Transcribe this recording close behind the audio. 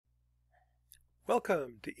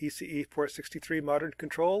Welcome to ECE 463 Modern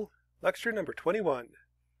Control, Lecture number 21,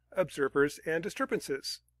 Observers and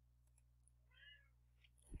Disturbances.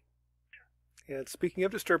 And speaking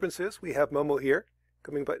of disturbances, we have Momo here,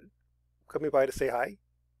 coming by to say hi.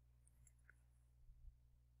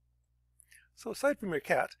 So aside from your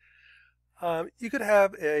cat, you could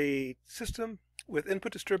have a system with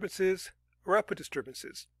input disturbances or output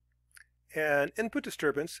disturbances. An input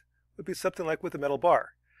disturbance would be something like with a metal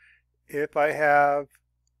bar. If I have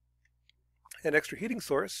an extra heating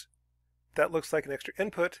source, that looks like an extra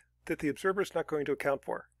input that the observer is not going to account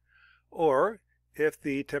for. Or if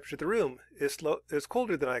the temperature of the room is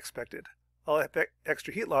colder than I expected, I'll have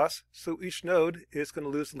extra heat loss, so each node is going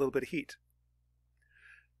to lose a little bit of heat.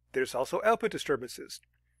 There's also output disturbances.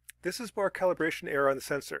 This is more calibration error on the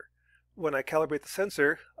sensor. When I calibrate the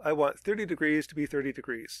sensor, I want 30 degrees to be 30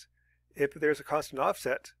 degrees. If there's a constant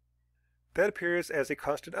offset, that appears as a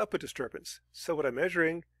constant output disturbance, so what I'm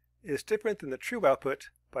measuring is different than the true output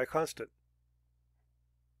by constant.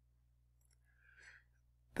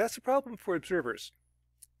 That's a problem for observers.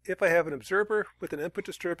 If I have an observer with an input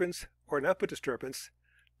disturbance or an output disturbance,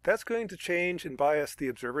 that's going to change and bias the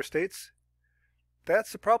observer states.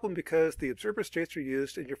 That's a problem because the observer states are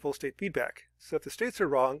used in your full state feedback. So if the states are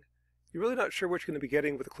wrong, you're really not sure what you're going to be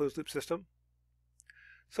getting with a closed loop system.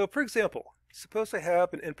 So for example, suppose I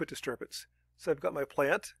have an input disturbance. So I've got my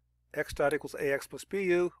plant, x dot equals ax plus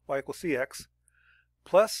bu, y equals cx,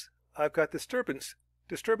 plus I've got disturbance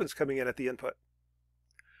coming in at the input.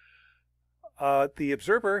 The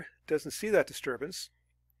observer doesn't see that disturbance,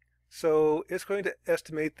 so it's going to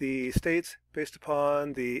estimate the states based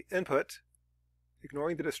upon the input,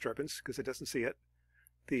 ignoring the disturbance because it doesn't see it,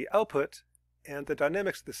 the output, and the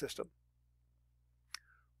dynamics of the system.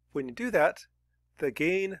 When you do that, the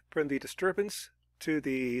gain from the disturbance to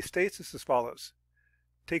the states is as follows.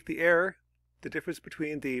 Take the error, the difference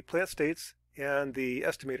between the plant states and the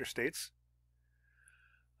estimator states,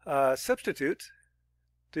 substitute,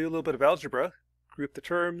 do a little bit of algebra, group the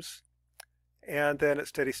terms, and then at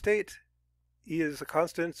steady state, E is a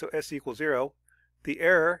constant, so S equals 0. The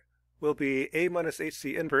error will be A minus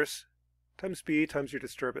HC inverse times B times your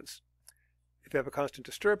disturbance. If you have a constant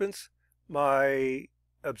disturbance, my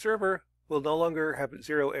observer will no longer have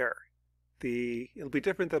 0 error. It'll be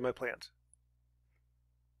different than my plant.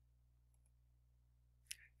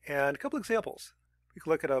 And a couple examples. We can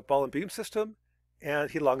look at a ball and beam system and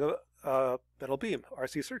heat along a metal beam,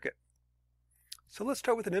 RC circuit. So let's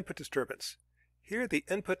start with an input disturbance. Here the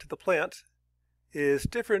input to the plant is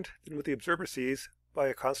different than what the observer sees by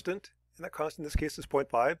a constant, and that constant in this case is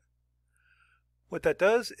 0.5. What that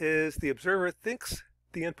does is the observer thinks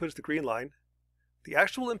the input is the green line. The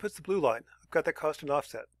actual input's the blue line. I've got that constant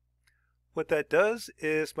offset. What that does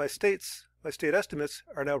is my state estimates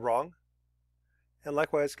are now wrong, and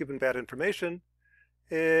likewise, given bad information,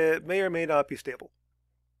 it may or may not be stable.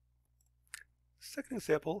 Second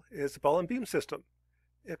example is the ball and beam system.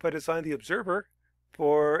 If I design the observer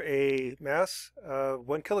for a mass of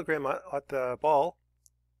 1 kilogram at the ball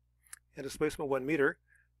and displacement 1 meter,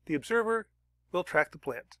 the observer will track the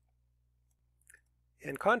plant.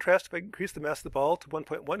 In contrast, if I increase the mass of the ball to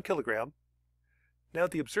 1.1 kilogram, now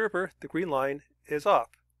the observer, the green line, is off.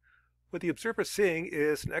 What the observer is seeing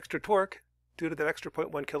is an extra torque due to that extra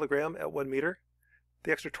 0.1 kilogram at 1 meter.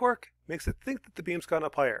 The extra torque makes it think that the beam's gone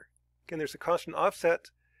up higher. Again, there's a constant offset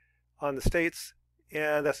on the states,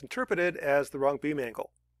 and that's interpreted as the wrong beam angle.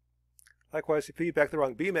 Likewise, you feed back the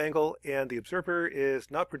wrong beam angle, and the observer is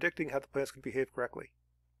not predicting how the plant's going to behave correctly.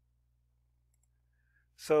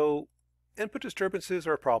 So, input disturbances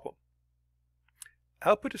are a problem.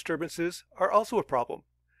 Output disturbances are also a problem.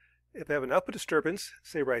 If I have an output disturbance,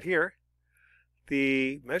 say right here,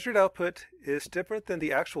 the measured output is different than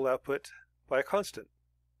the actual output by a constant.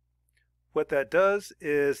 What that does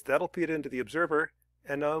is that'll feed into the observer,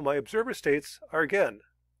 and now my observer states are again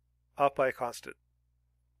off by a constant.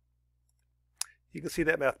 You can see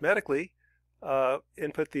that mathematically.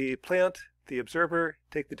 Input the plant, the observer,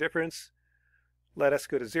 take the difference, let S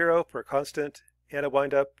go to 0 for a constant, and I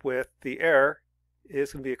wind up with the error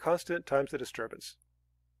is going to be a constant times the disturbance.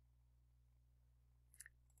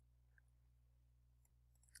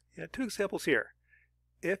 And two examples here.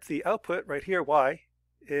 If the output right here, Y,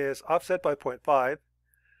 is offset by 0.5,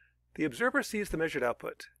 the observer sees the measured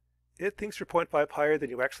output. It thinks you're 0.5 higher than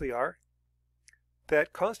you actually are.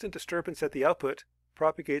 That constant disturbance at the output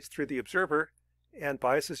propagates through the observer and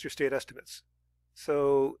biases your state estimates.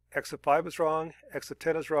 So x of 5 is wrong, x of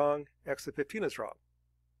 10 is wrong, x of 15 is wrong.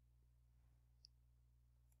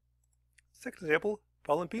 Second example,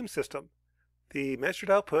 ball and beam system. The measured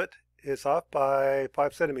output is off by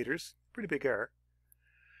 5 centimeters, pretty big error.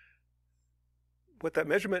 What that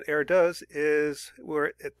measurement error does is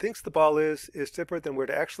where it thinks the ball is different than where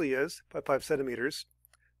it actually is by 5 centimeters.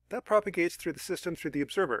 That propagates through the system through the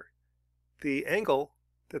observer. The angle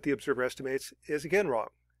that the observer estimates is again wrong.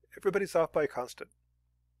 Everybody's off by a constant.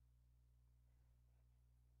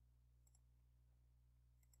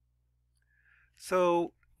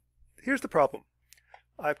 So here's the problem.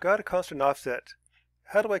 I've got a constant offset.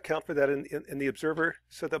 How do I account for that in the observer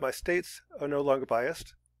so that my states are no longer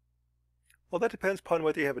biased? Well, that depends upon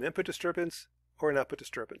whether you have an input disturbance or an output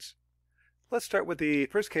disturbance. Let's start with the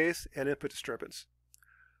first case, an input disturbance.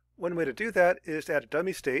 One way to do that is to add a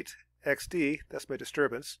dummy state, xd, that's my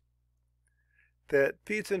disturbance, that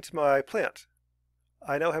feeds into my plant.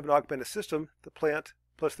 I now have an augmented system, the plant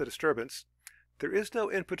plus the disturbance. There is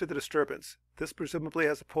no input to the disturbance. This presumably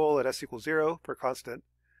has a pole at s equals 0 for a constant,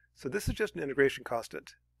 so this is just an integration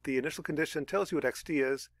constant. The initial condition tells you what xd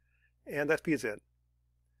is, and that feeds in.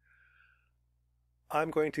 I'm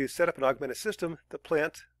going to set up an augmented system, the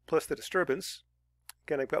plant plus the disturbance.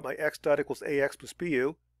 Again, I've got my x dot equals ax plus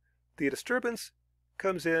bu. The disturbance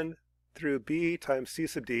comes in through b times c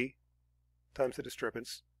sub d times the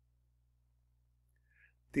disturbance.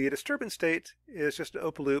 The disturbance state is just an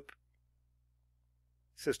open loop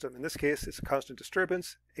system. In this case, it's a constant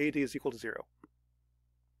disturbance. AD is equal to 0.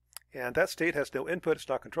 And that state has no input. It's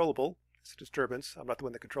not controllable. It's a disturbance. I'm not the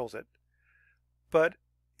one that controls it. But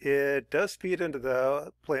it does feed into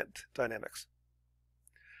the plant dynamics.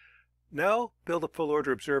 Now build a full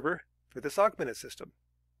order observer for this augmented system.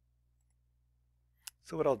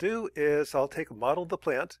 So what I'll do is I'll take a model of the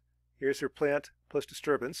plant. Here's your plant plus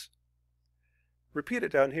disturbance. Repeat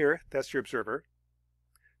it down here. That's your observer.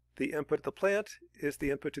 The input of the plant is the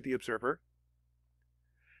input to the observer.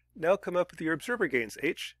 Now come up with your observer gains,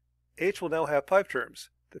 h. H will now have 5 terms.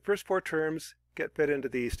 The first 4 terms get fed into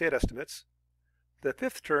the state estimates. The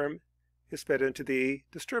 5th term is fed into the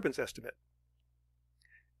disturbance estimate.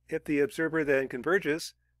 If the observer then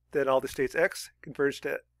converges, then all the states x converge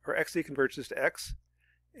to, or xd converges to x,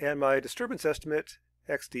 and my disturbance estimate,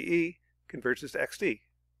 xde, converges to xd.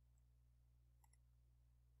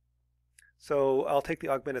 So I'll take the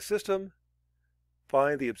augmented system,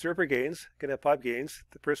 find the observer gains, going to have 5 gains.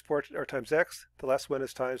 The first 4 are times x, the last one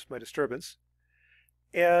is times my disturbance,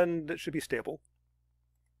 and it should be stable.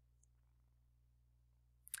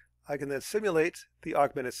 I can then simulate the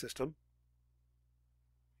augmented system.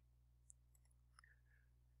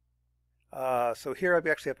 So here I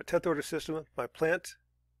actually have a 10th order system, my plant,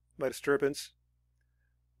 my disturbance,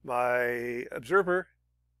 my observer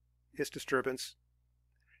is disturbance,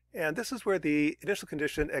 and this is where the initial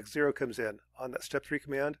condition x0 comes in on that step 3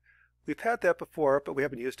 command. We've had that before, but we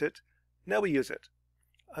haven't used it. Now we use it.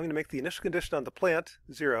 I'm going to make the initial condition on the plant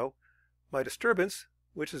 0. My disturbance,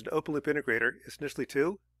 which is an open loop integrator, is initially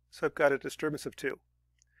 2. So I've got a disturbance of 2.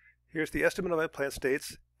 Here's the estimate of my plant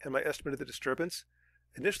states and my estimate of the disturbance.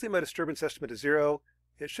 Initially my disturbance estimate is 0.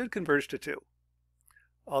 It should converge to 2.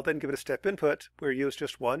 I'll then give it a step input where u is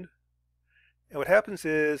just 1. And what happens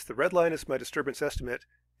is the red line is my disturbance estimate.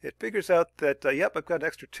 It figures out that, yep, I've got an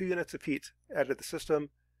extra 2 units of heat added to the system.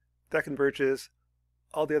 That converges.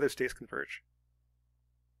 All the other states converge.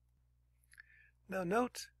 Now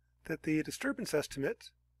note that the disturbance estimate,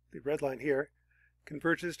 the red line here,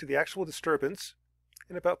 converges to the actual disturbance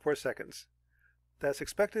in about 4 seconds. That's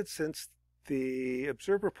expected since the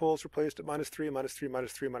observer poles were placed at -3, -3,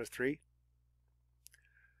 -3, -3.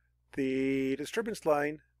 The disturbance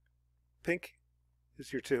line, pink,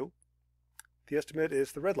 is your 2. The estimate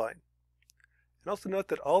is the red line. And also note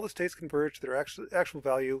that all the states converge to their actual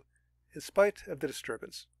value in spite of the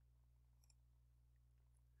disturbance.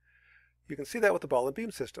 You can see that with the ball and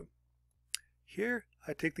beam system. Here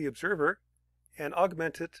I take the observer and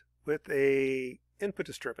augment it with a input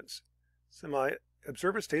disturbance. So my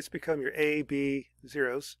observer states become your A, B,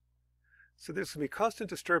 zeros. So there's going to be constant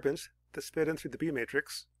disturbance that's fed in through the B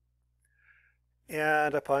matrix.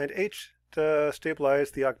 And I find H to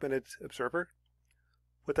stabilize the augmented observer.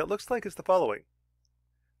 What that looks like is the following.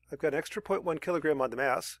 I've got an extra 0.1 kilogram on the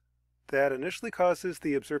mass that initially causes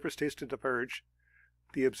the observer states to diverge.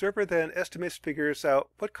 The observer then figures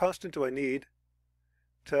out what constant do I need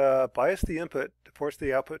to bias the input to force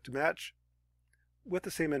the output to match with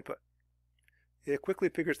the same input. It quickly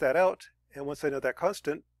figures that out, and once I know that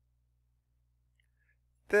constant,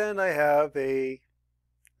 then I have a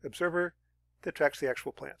observer that tracks the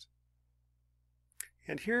actual plant.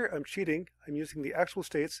 And here I'm cheating. I'm using the actual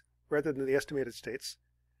states rather than the estimated states.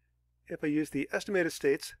 If I use the estimated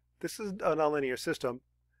states, this is a nonlinear system.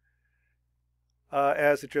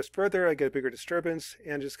 As it drifts further, I get a bigger disturbance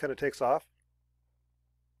and it just kind of takes off.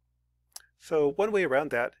 So one way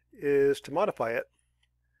around that is to modify it.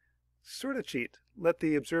 Sort of cheat. Let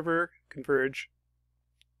the observer converge.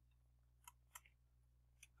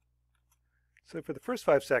 So for the first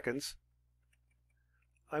 5 seconds,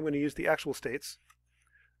 I'm going to use the actual states.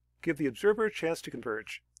 Give the observer a chance to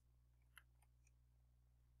converge.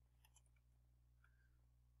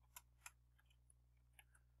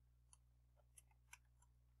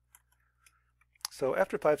 So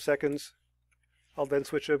after 5 seconds, I'll then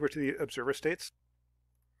switch over to the observer states.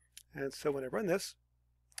 And so when I run this,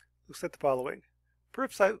 it looks like the following.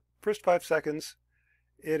 First 5 seconds,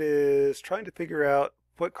 it is trying to figure out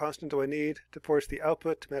what constant do I need to force the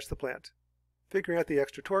output to match the plant, figuring out the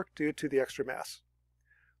extra torque due to the extra mass.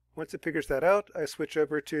 Once it figures that out, I switch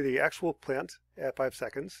over to the actual plant at 5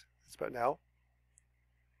 seconds. That's about now.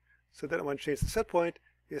 So then I want to change the set point.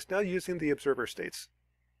 It's now using the observer states.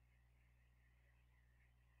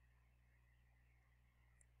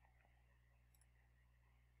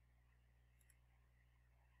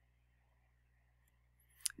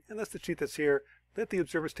 And that's the cheat that's here. Let the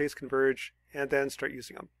observer states converge and then start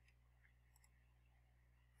using them.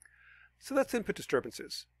 So that's input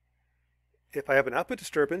disturbances. If I have an output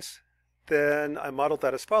disturbance, then I model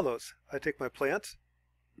that as follows. I take my plant,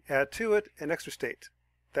 add to it an extra state.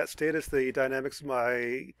 That state is the dynamics of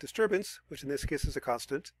my disturbance, which in this case is a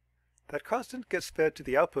constant. That constant gets fed to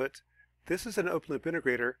the output. This is an open loop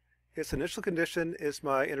integrator. Its initial condition is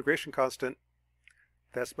my integration constant.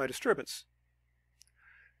 That's my disturbance.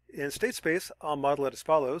 In state space, I'll model it as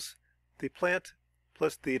follows. The plant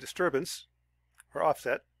plus the disturbance, or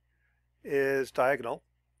offset, is diagonal.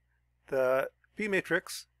 The B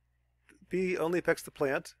matrix, B only affects the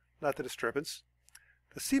plant, not the disturbance.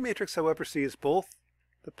 The C matrix, however, sees both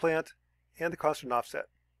the plant and the constant offset.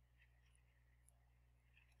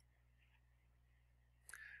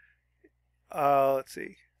 Let's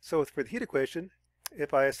see. So for the heat equation,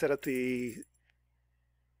 if I set up the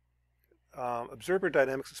observer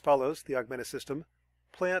dynamics as follows, the augmented system,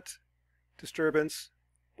 plant, disturbance,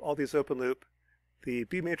 all these open loop, the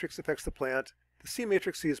B matrix affects the plant, the C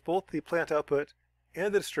matrix sees both the plant output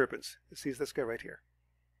and the disturbance. It sees this guy right here.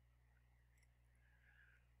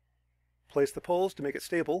 Place the poles to make it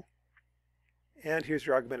stable, and here's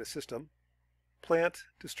your augmented system. Plant,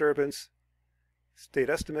 disturbance, state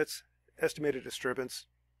estimates, estimated disturbance.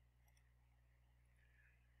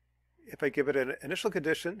 If I give it an initial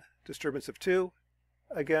condition, disturbance of 2,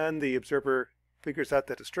 again the observer figures out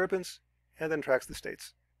that disturbance and then tracks the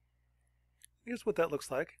states. Here's what that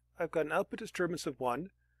looks like. I've got an output disturbance of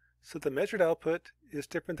 1, so the measured output is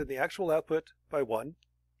different than the actual output by 1.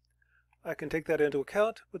 I can take that into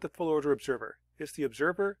account with the full order observer. It's the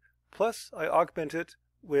observer plus I augment it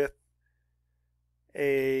with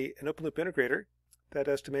an open loop integrator that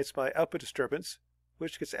estimates my output disturbance,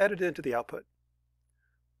 which gets added into the output.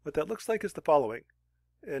 What that looks like is the following.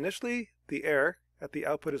 Initially, the error at the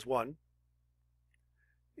output is 1.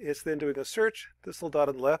 It's then doing a search. This little dot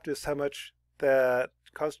on the left is how much that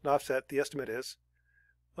constant offset, the estimate is.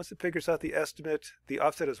 Once it figures out the estimate, the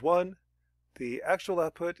offset is 1, the actual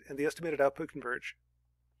output and the estimated output converge.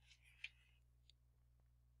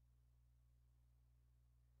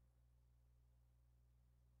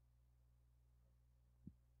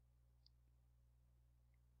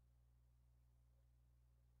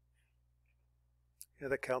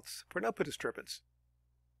 And that counts for an output disturbance.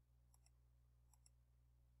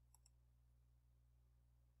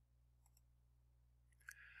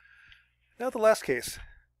 Now the last case.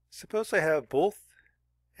 Suppose I have both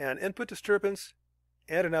an input disturbance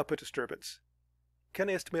and an output disturbance. Can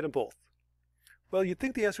I estimate them both? Well, you'd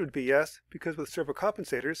think the answer would be yes, because with servo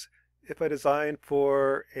compensators, if I design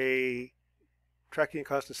for a tracking a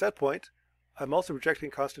constant set point, I'm also rejecting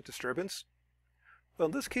constant disturbance. Well,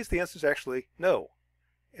 in this case, the answer is actually no.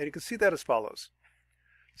 And you can see that as follows.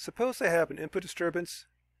 Suppose I have an input disturbance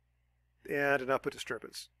and an output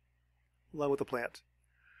disturbance, along with the plant.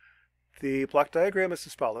 The block diagram is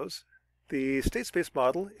as follows. The state space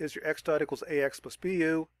model is your x dot equals ax plus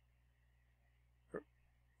bu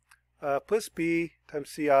plus b times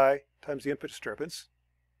ci times the input disturbance.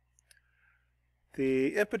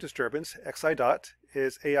 The input disturbance, xi dot,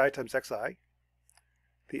 is ai times xi.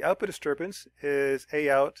 The output disturbance is a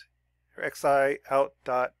out, or xi out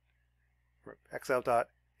dot, or x out dot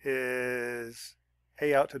is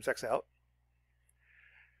a out times x out.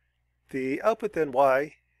 The output then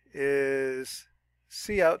y is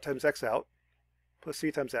c out times x out plus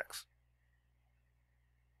c times x.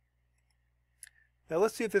 Now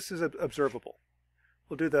let's see if this is observable.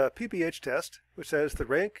 We'll do the PBH test, which says the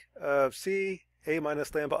rank of c A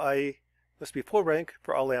minus lambda I must be full rank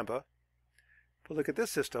for all lambda. If we look at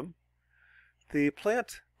this system, the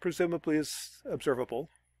plant presumably is observable,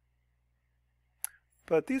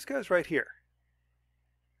 but these guys right here,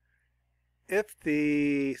 if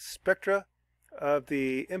the spectra of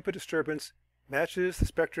the input disturbance matches the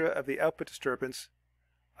spectra of the output disturbance,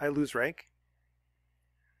 I lose rank.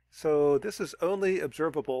 So this is only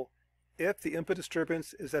observable if the input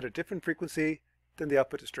disturbance is at a different frequency than the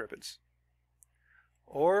output disturbance.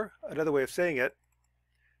 Or another way of saying it,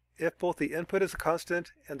 if both the input is a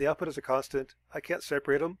constant and the output is a constant, I can't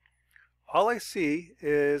separate them. All I see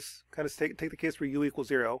is, kind of take the case where u equals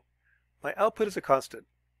 0, my output is a constant.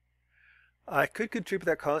 I could contribute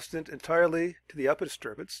that constant entirely to the output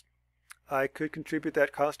disturbance. I could contribute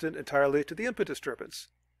that constant entirely to the input disturbance.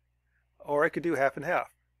 Or I could do half and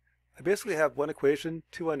half. I basically have one equation,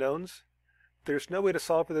 two unknowns. There's no way to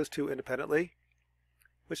solve for those two independently,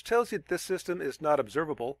 which tells you that this system is not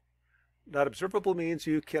observable. Not observable means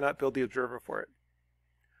you cannot build the observer for it.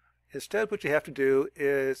 Instead, what you have to do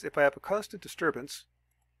is, if I have a constant disturbance,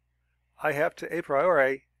 I have to a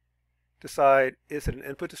priori decide, is it an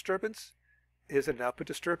input disturbance? Is it an output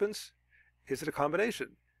disturbance? Is it a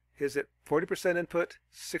combination? Is it 40% input,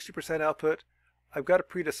 60% output? I've got to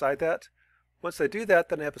pre-decide that. Once I do that,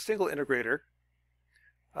 then I have a single integrator.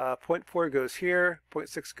 0.4 goes here,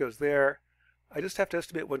 0.6 goes there. I just have to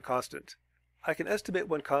estimate one constant. I can estimate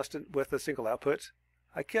one constant with a single output.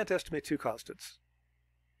 I can't estimate two constants.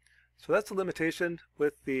 So that's the limitation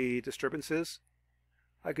with the disturbances.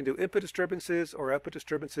 I can do input disturbances or output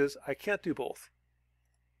disturbances. I can't do both.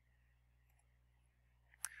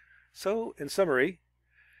 So, in summary,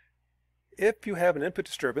 if you have an input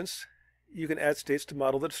disturbance, you can add states to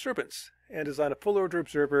model the disturbance and design a full order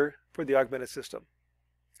observer for the augmented system.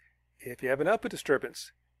 If you have an output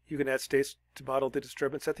disturbance, you can add states to model the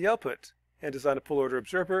disturbance at the output and design a full order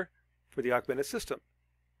observer for the augmented system.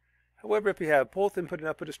 However, if you have both input and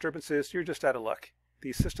output disturbances, you're just out of luck.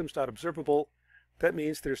 The system's not observable. That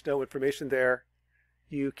means there's no information there.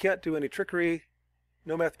 You can't do any trickery.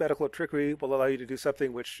 No mathematical trickery will allow you to do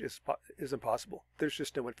something which is impossible. There's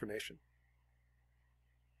just no information.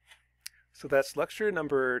 So that's lecture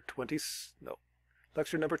number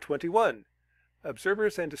 21,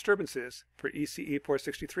 Observers and Disturbances for ECE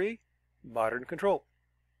 463, Modern Control.